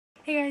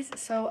Hey guys,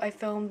 so I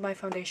filmed my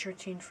foundation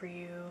routine for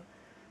you.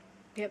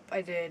 Yep,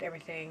 I did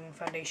everything.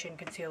 Foundation,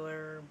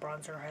 concealer,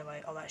 bronzer,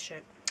 highlight, all that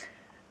shit.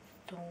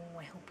 So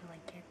I hope you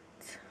like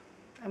it.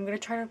 I'm gonna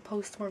try to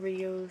post more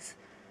videos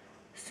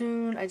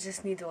soon. I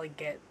just need to like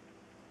get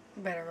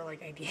better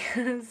like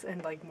ideas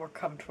and like more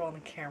comfortable on the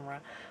camera.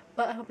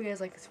 But I hope you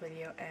guys like this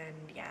video and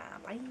yeah,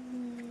 bye.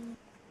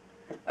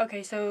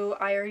 Okay, so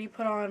I already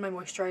put on my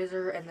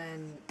moisturizer and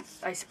then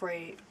I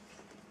spray.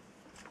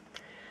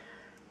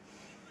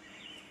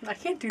 I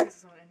can't do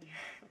this on in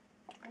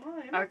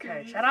here.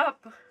 Okay, shut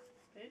up,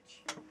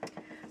 bitch.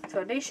 So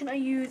foundation I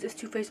use is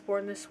Too Faced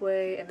Born This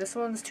Way, and this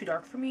one's too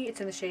dark for me.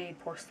 It's in the shade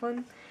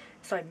Porcelain.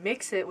 So I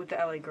mix it with the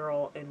LA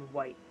Girl in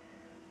white.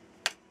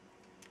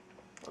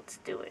 Let's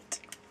do it.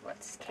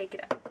 Let's cake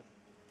it up.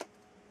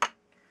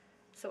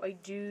 So I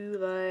do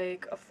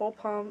like a full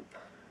pump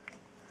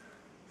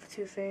of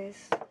Too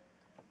Faced.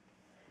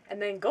 And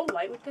then go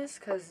light with this,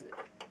 because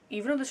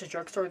even though this is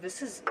drugstore,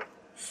 this is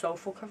so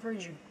full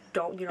coverage, you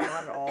don't need a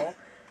lot at all.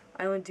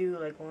 I only do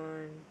like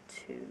 1,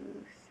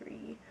 2,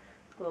 3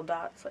 little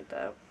dots like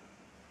that.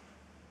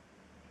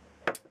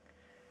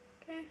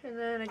 Okay, and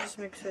then I just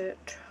mix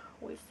it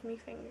with my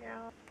finger.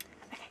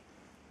 Okay.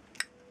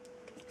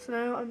 So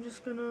now I'm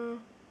just gonna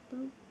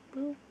boop,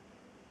 boop.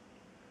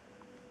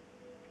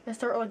 I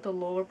start with like the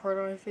lower part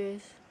of my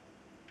face.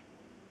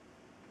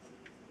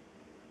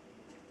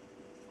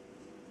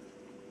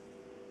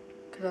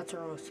 Because that's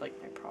where most like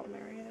my problem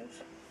area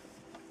is.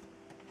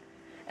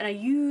 And I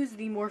use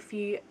the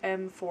Morphe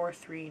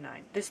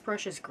M439. This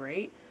brush is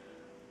great.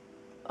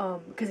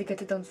 Because it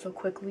gets it done so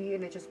quickly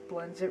and it just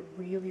blends it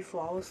really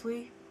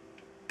flawlessly.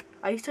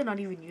 I used to not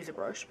even use a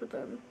brush, but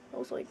then I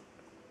was like,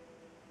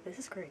 this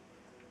is great.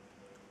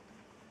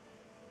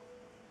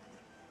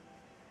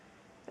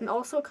 And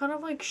also it kind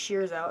of like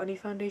shears out any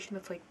foundation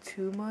that's like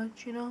too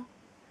much, you know?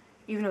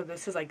 Even though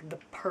this is like the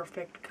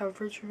perfect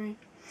coverage for me.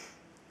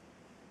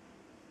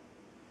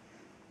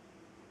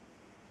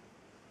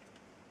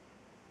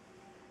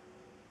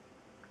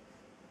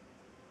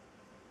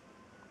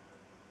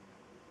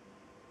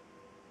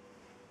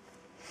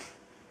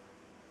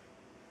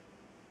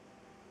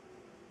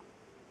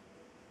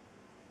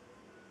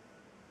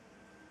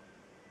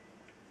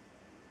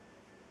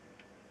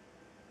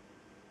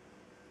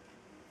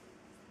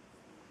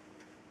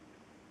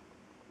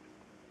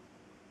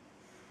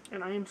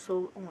 And I am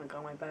so, oh my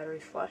god, my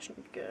battery's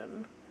flashing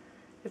again.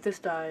 If this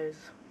dies,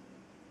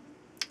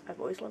 I've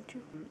always loved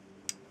you. What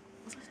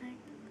was I saying?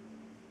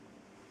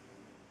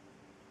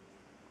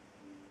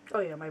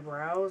 Oh yeah, my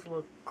brows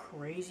look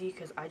crazy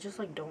because I just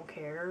like don't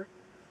care.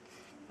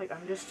 Like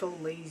I'm just so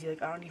lazy,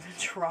 like I don't even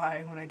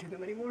try when I do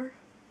them anymore.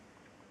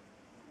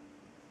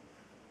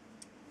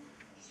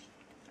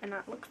 And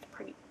that looks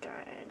pretty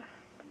good.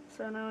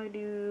 So now I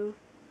do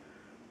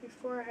my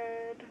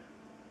forehead.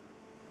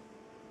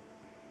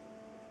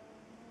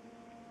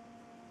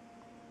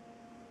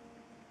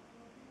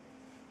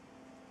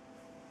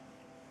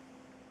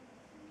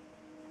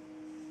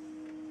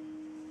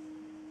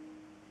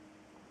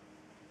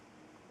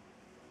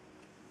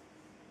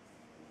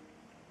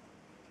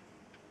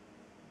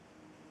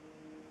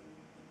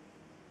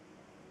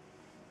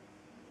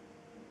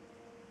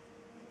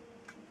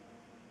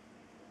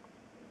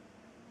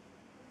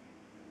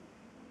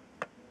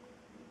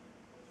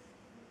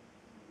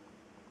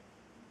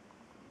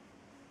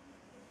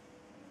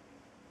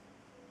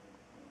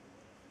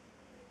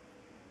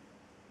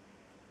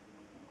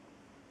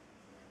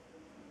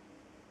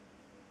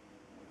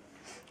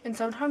 And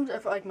sometimes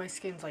if like my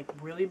skin's like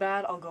really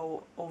bad, I'll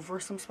go over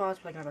some spots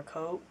with like another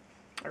coat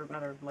or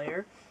another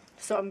layer.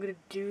 So I'm gonna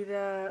do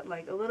that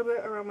like a little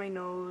bit around my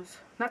nose.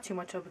 Not too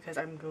much though because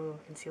I'm going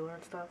with concealer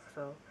and stuff,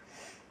 so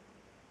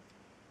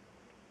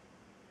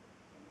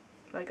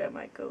like I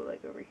might go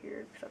like over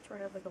here because that's where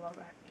I have like a lot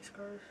of acne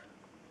scars.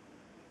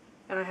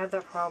 And I have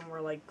that problem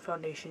where like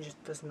foundation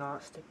just does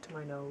not stick to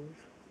my nose.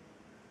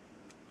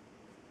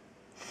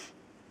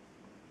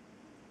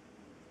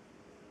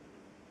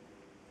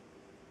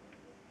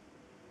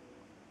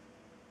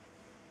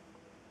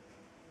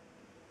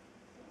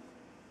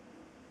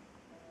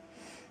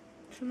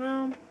 So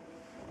now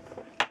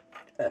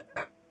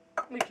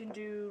we can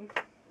do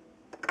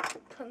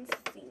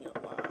concealer.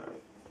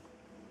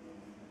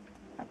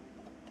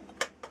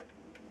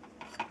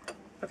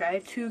 Okay, I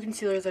have two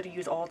concealers that I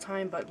use all the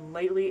time, but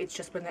lately it's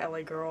just been the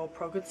LA Girl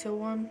Pro Conceal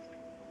one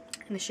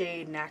in the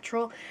shade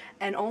Natural.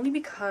 And only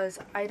because,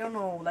 I don't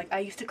know, like I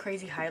used to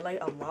crazy highlight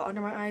a lot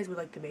under my eyes with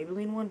like the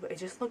Maybelline one, but it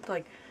just looked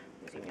like,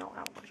 zoom y'all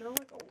out, push it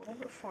like a little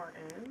bit far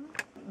in.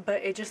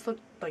 But it just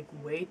looked like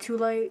way too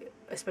light,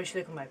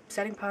 especially like with my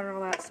setting powder and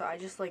all that. So I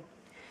just like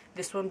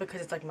this one because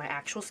it's like my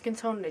actual skin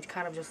tone, and it's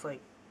kind of just like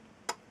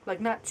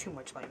not too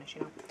much lightness,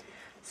 you know.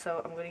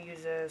 So I'm gonna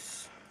use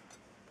this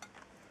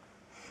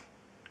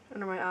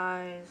under my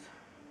eyes,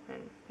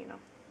 and you know.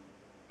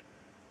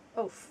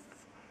 Oh,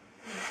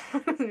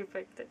 you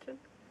pay attention.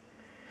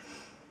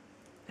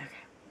 Okay,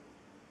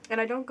 and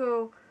I don't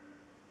go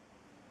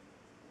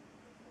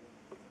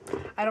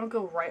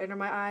right under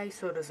my eye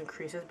so it doesn't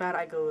crease as bad.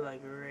 I go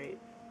like right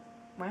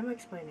Why am I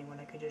explaining when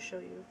I could just show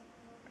you?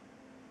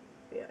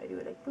 But yeah, I do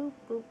it like boop,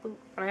 boop, boop.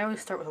 And I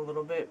always start with a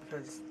little bit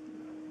because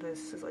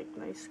this is like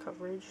nice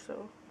coverage,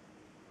 so.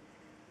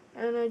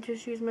 And I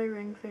just use my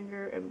ring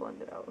finger and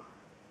blend it out.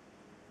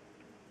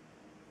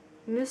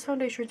 And this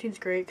foundation routine's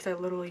great because I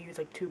literally use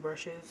like 2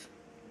 brushes.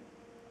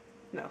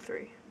 No,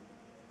 3.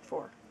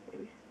 4,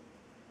 maybe.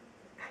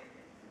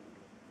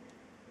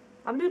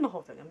 I'm doing the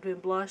whole thing. I'm doing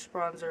blush,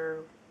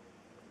 bronzer,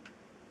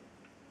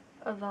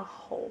 the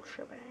whole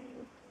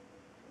shebang.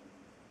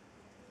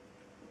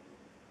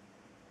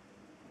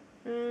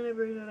 And I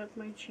bring that up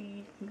my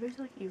cheek. You guys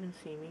like even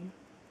see me?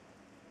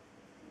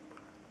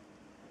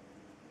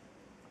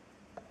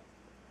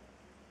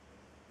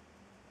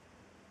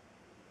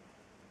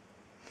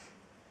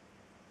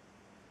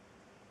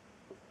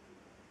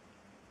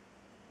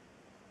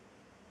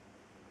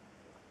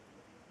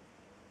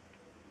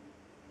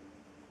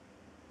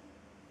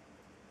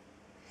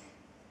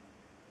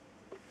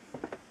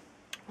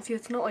 See,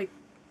 it's not like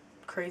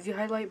crazy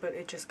highlight, but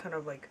it just kind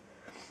of like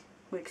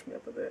wakes me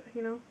up a bit,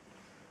 you know?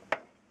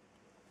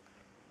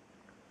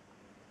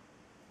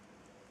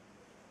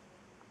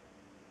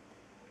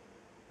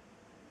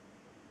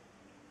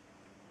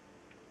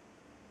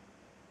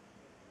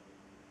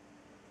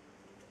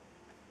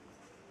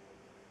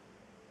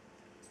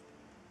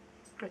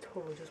 I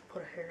totally just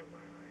put a hair in my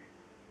eye.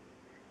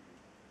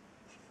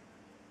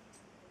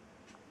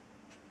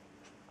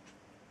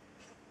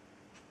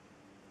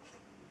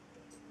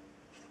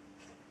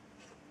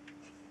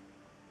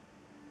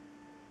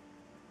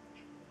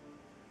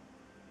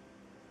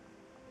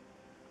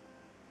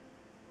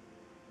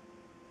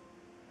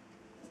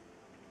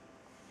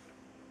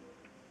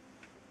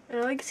 And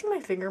I like seeing my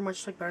finger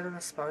much like better than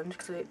a sponge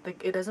because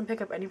it doesn't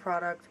pick up any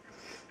product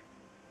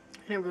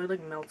and it really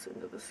like melts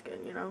into the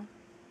skin, you know?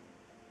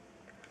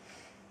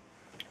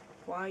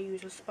 Why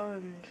use a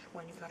sponge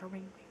when you got a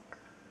ring finger?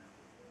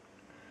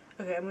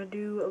 Okay, I'm gonna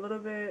do a little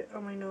bit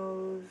on my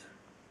nose.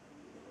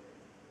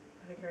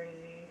 Nothing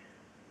crazy.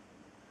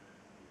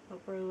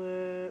 Upper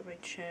lip, my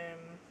chin.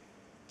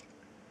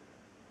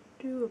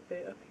 Do a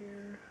bit up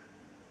here.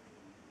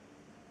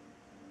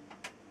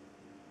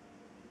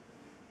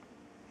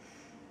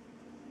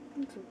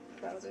 That's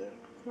about it.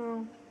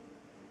 Well,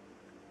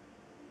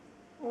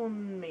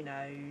 on my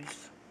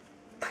nose.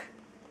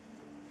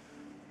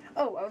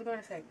 Oh, I was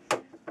gonna say,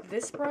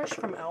 this brush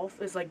from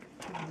e.l.f. is like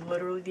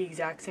literally the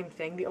exact same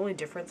thing. The only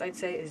difference I'd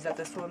say is that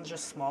this one's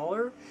just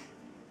smaller.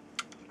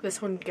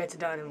 This one gets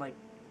done and like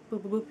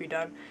boop boop boop, you're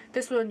done.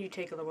 This one you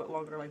take a little bit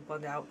longer to like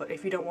blend out, but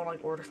if you don't want to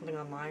like order something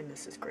online,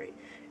 this is great.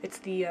 It's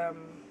the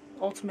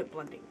ultimate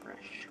blending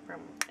brush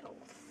from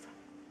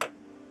e.l.f.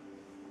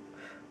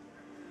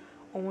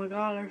 Oh my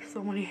god, there's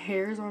so many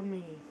hairs on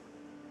me.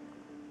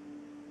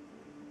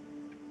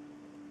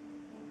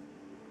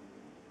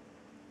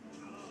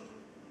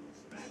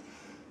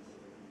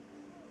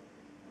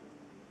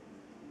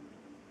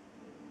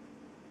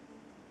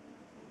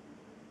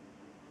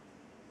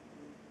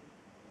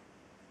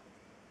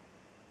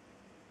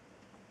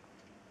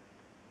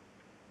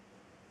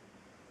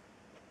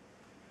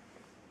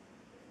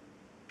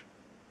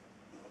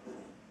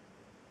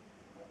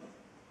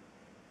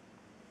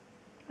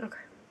 Okay.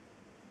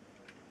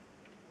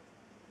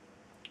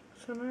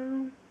 So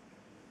now,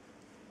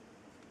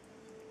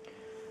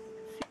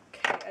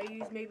 okay, I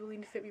use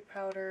Maybelline Fit Me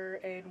powder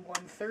in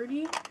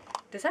 130.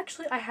 This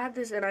actually, I had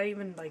this and I didn't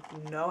even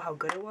like know how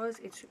good it was.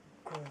 It's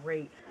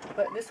great,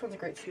 but this one's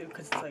great too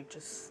because it's like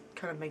just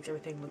kind of makes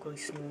everything look really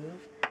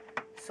smooth.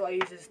 So I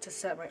use this to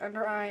set my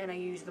under eye, and I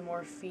use the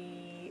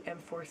Morphe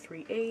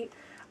M438.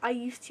 I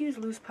used to use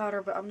loose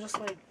powder, but I'm just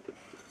like,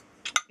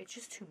 it's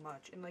just too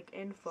much. And like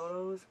in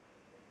photos,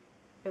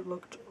 it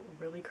looked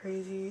really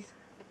crazy.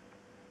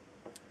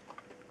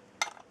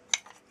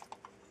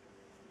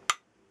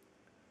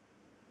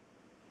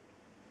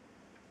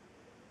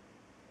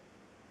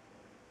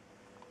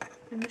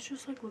 And this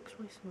just like looks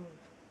really smooth.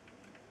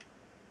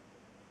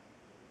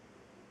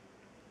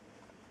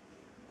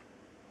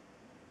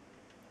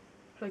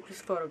 Like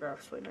this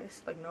photograph's really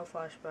nice. Like no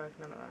flashback,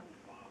 none of that.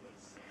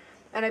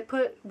 And I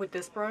put, with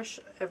this brush,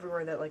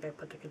 everywhere that like I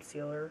put the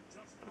concealer.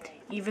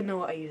 Even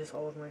though I use this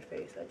all over my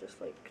face, I just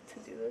like to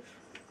do this.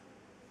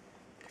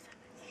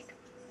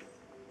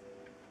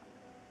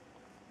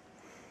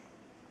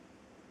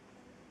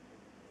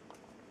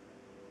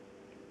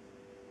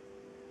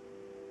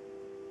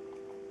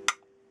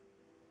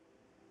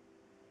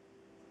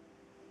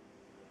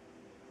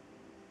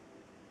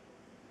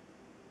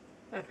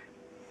 Okay.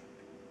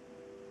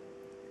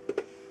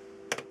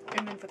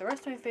 And then for the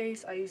rest of my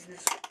face, I use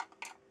this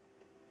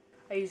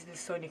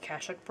Sonia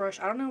Kashuk brush.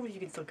 I don't know if you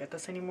can still get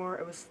this anymore.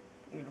 It was,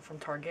 you know, from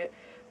Target,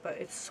 but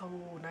it's so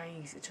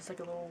nice. It's just like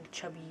a little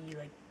chubby,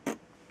 like,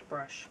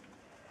 brush.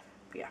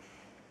 But yeah.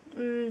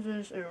 Is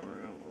this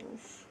everywhere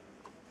else?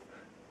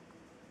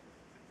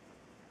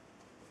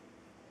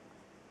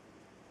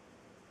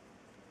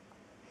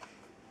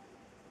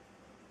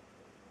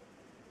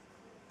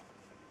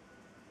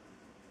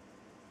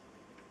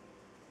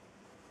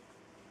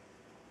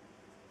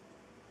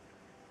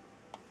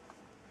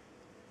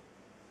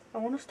 I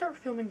want to start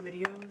filming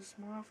videos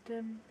more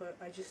often, but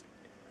I just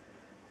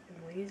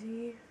am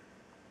lazy.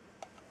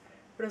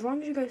 But as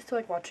long as you guys still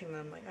like watching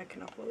them, like I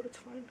can upload, it's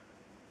fine.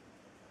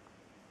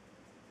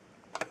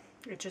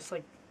 It's just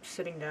like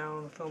sitting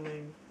down,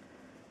 filming.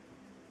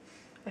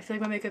 I feel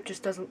like my makeup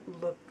just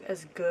doesn't look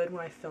as good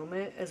when I film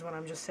it as when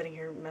I'm just sitting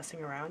here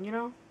messing around, you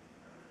know?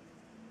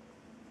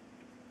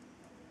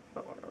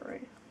 But whatever,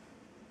 right?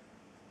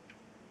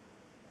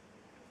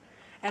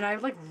 And I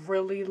like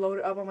really load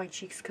it up on my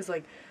cheeks because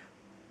like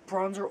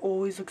bronzer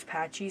always looks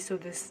patchy, so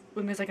this,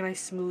 when there's like a nice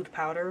smooth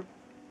powder,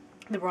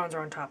 the bronzer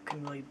on top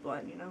can really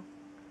blend, you know?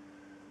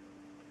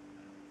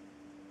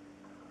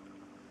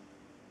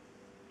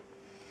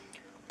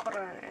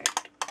 Alright.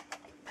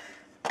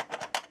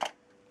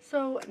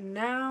 So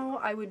now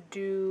I would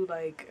do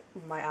like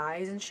my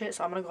eyes and shit,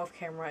 so I'm gonna go off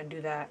camera and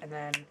do that and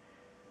then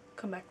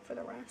come back for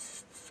the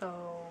rest.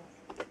 So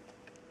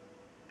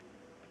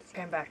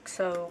okay, I'm back.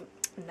 So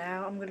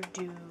now I'm gonna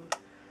do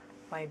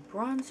my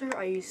bronzer.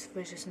 I use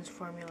Physicians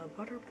Formula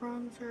Butter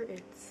Bronzer.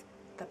 It's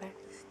the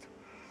best.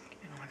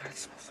 And oh my god, it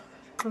smells so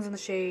good. This one's in the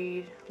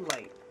shade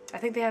Light. I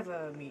think they have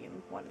a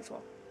medium one as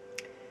well.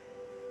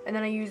 And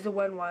then I use the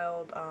Wet n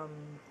Wild,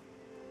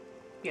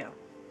 you know,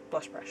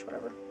 blush brush,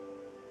 whatever.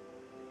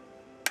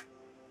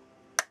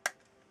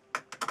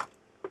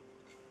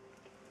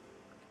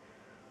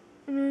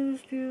 And I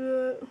just do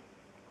that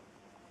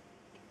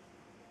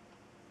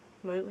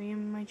lightly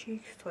in my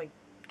cheeks to like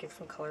give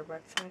some color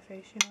back to my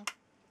face, you know?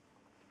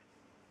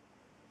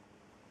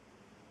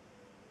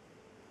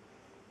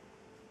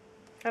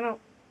 I don't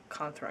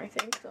contour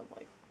anything because I'm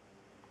like,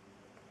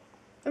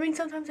 I mean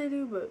sometimes I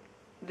do, but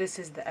this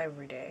is the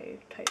everyday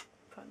type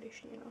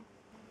foundation, you know?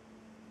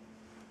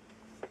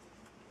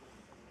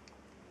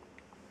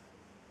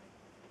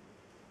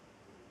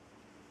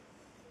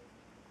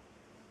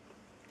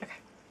 Okay.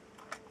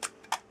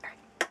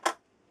 Alright.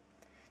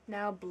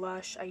 Now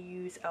blush, I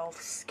use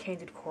e.l.f.'s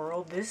Candid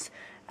Coral. This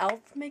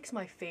e.l.f. makes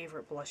my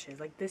favorite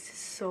blushes. Like this is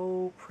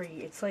so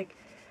pretty. It's like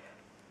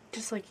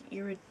just like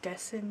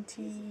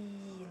iridescent-y,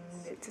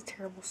 and it's a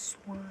terrible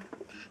swatch.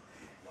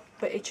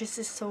 But it just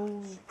is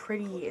so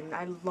pretty, and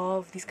I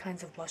love these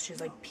kinds of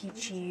blushes, like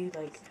peachy,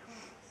 like,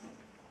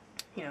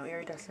 you know,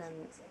 iridescent.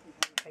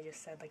 I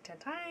just said like 10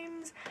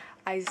 times.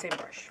 I use the same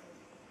brush.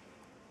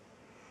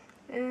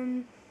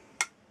 And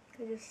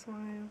I just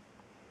smile.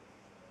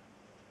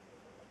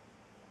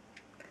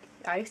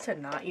 I used to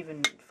not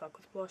even fuck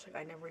with blush, like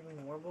I never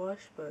even wore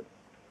blush, but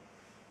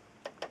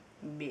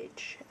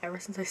bitch, ever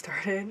since I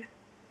started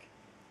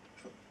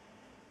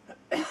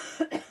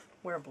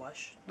wear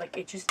blush, like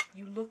it just,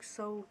 you look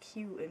so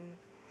cute, and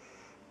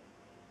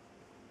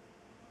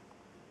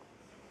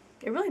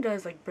it really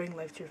does like bring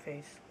life to your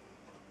face.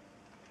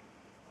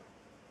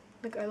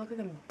 Like I look like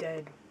I'm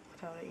dead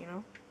without it, you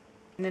know?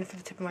 And then for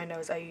the tip of my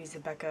nose, I use the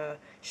Becca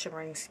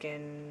Shimmering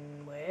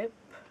Skin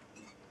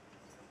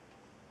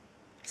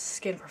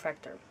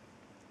Perfector.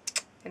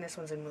 And this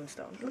one's in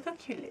Moonstone. Look how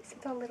cute it is.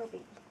 It's a little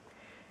baby.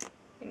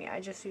 And yeah, I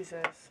just use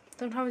this.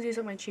 Sometimes I use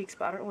it on my cheeks,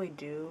 but I don't really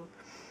do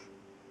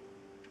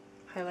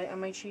highlight on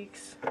my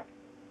cheeks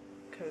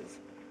because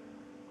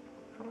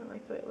I don't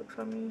like the way it looks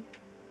on me.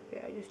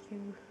 Yeah, I just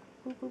do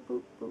boop, boop,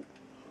 boop, boop.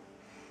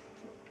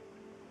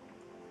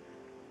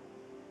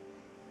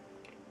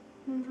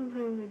 And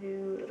sometimes I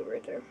do a little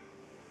right there.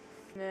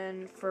 And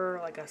then for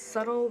like a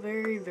subtle,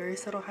 very, very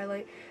subtle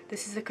highlight,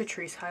 this is a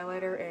Catrice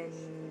highlighter, and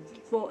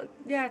well,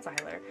 yeah, it's a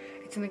highlighter.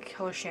 It's in the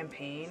color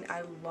Champagne.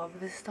 I love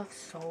this stuff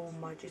so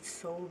much. It's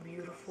so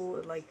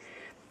beautiful. Like,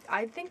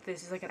 I think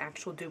this is like an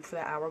actual dupe for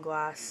the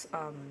Hourglass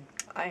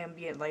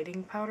ambient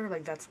lighting powder.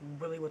 Like that's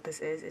really what this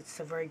is. It's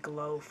a very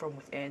glow from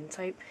within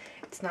type.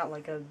 It's not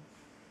like a,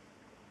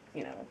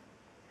 you know,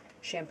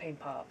 champagne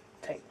pop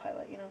type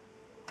highlight, you know.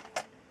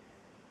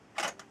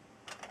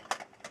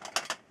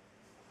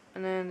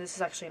 And then this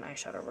is actually an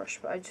eyeshadow brush,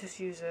 but I just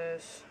use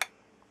this.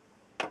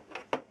 Tip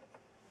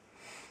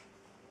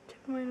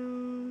of my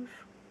nose.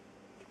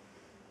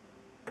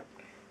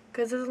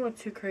 Because it doesn't look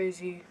too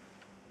crazy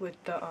with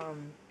the,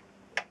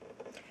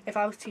 if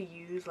I was to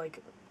use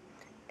like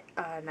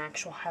an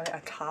actual highlight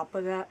on top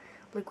of that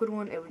liquid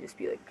one, it would just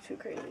be like too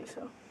crazy,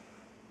 so.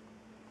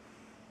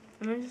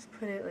 I'm gonna just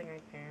put it like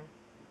right there.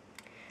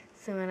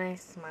 So when I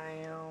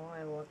smile,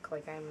 I look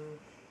like I'm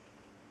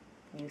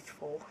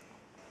youthful.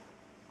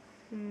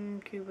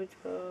 Cupid's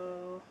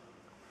bow.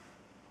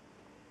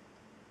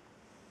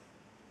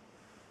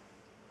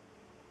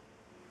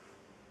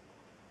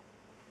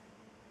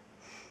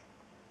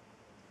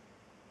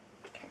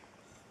 Okay.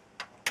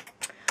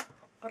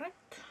 Alright,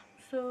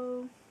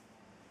 so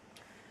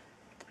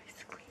that's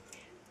basically it,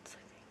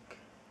 I think.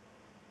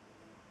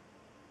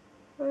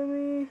 Let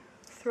me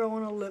throw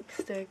on a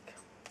lipstick.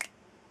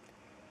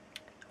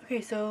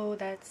 Okay, so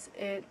that's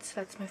it.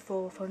 That's my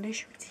full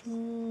foundation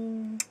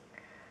routine.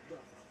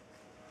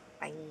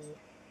 Bye.